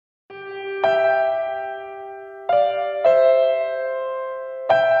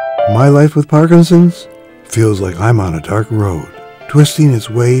My life with Parkinson's feels like I'm on a dark road, twisting its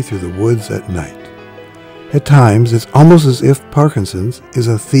way through the woods at night. At times, it's almost as if Parkinson's is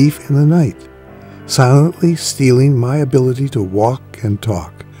a thief in the night, silently stealing my ability to walk and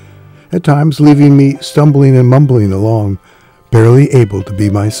talk, at times leaving me stumbling and mumbling along, barely able to be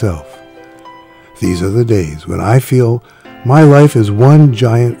myself. These are the days when I feel my life is one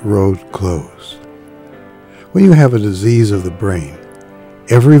giant road closed. When you have a disease of the brain,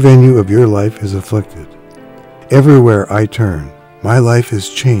 every venue of your life is afflicted. Everywhere I turn, my life is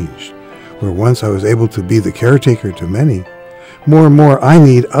changed. Where once I was able to be the caretaker to many, more and more I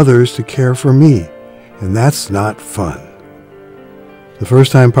need others to care for me, and that's not fun. The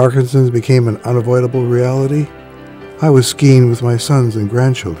first time Parkinson's became an unavoidable reality, I was skiing with my sons and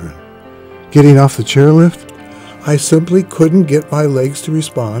grandchildren. Getting off the chairlift, I simply couldn't get my legs to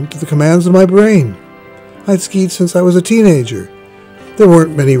respond to the commands of my brain. I'd skied since I was a teenager. There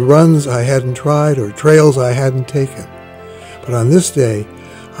weren't many runs I hadn't tried or trails I hadn't taken. But on this day,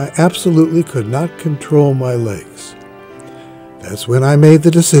 I absolutely could not control my legs. That's when I made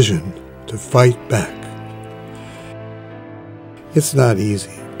the decision to fight back. It's not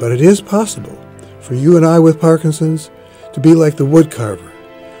easy, but it is possible for you and I with Parkinson's to be like the woodcarver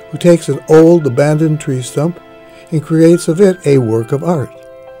who takes an old abandoned tree stump and creates of it a work of art.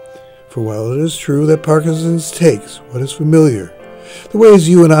 For while it is true that Parkinson's takes what is familiar, the ways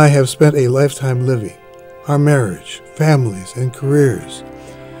you and I have spent a lifetime living, our marriage, families, and careers,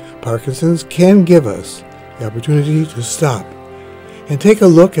 Parkinson's can give us the opportunity to stop and take a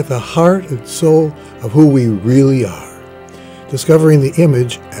look at the heart and soul of who we really are, discovering the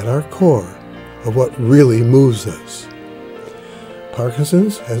image at our core of what really moves us.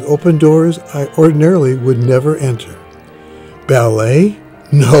 Parkinson's has opened doors I ordinarily would never enter. Ballet?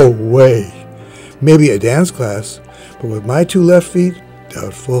 No way. Maybe a dance class, but with my two left feet,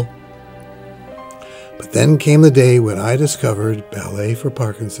 doubtful. But then came the day when I discovered ballet for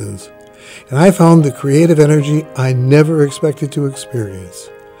Parkinson's, and I found the creative energy I never expected to experience.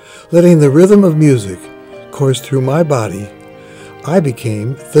 Letting the rhythm of music course through my body, I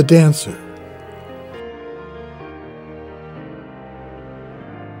became the dancer.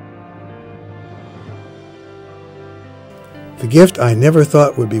 The gift I never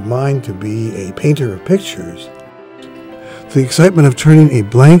thought would be mine to be a painter of pictures, the excitement of turning a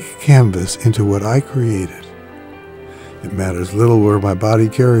blank canvas into what I created. It matters little where my body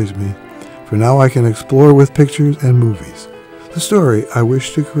carries me, for now I can explore with pictures and movies the story I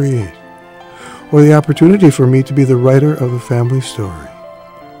wish to create, or the opportunity for me to be the writer of the family story.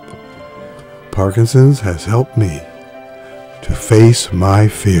 Parkinson's has helped me to face my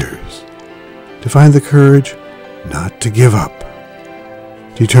fears, to find the courage not to give up,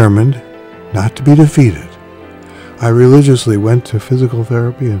 determined not to be defeated. I religiously went to physical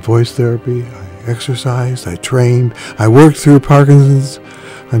therapy and voice therapy. I exercised, I trained, I worked through Parkinson's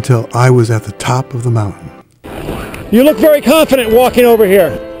until I was at the top of the mountain. You look very confident walking over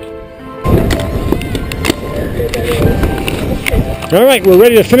here. All right, we're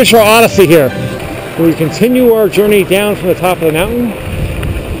ready to finish our odyssey here. We continue our journey down from the top of the mountain.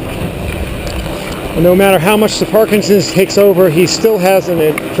 And no matter how much the Parkinson's takes over, he still has an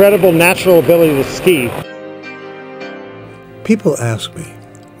incredible natural ability to ski. People ask me,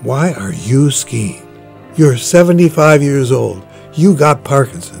 why are you skiing? You're 75 years old. You got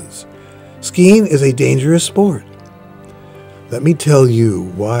Parkinson's. Skiing is a dangerous sport. Let me tell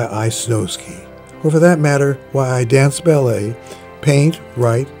you why I snow ski, or for that matter, why I dance ballet, paint,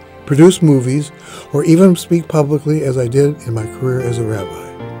 write, produce movies, or even speak publicly as I did in my career as a rabbi.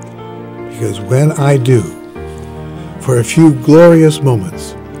 Because when I do, for a few glorious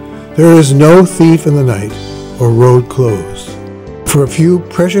moments, there is no thief in the night or road closed. For a few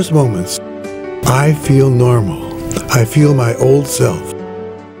precious moments, I feel normal. I feel my old self.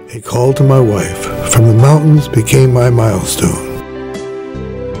 A call to my wife from the mountains became my milestone.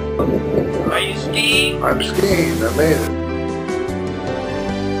 Are you skiing? I'm skiing. I made it.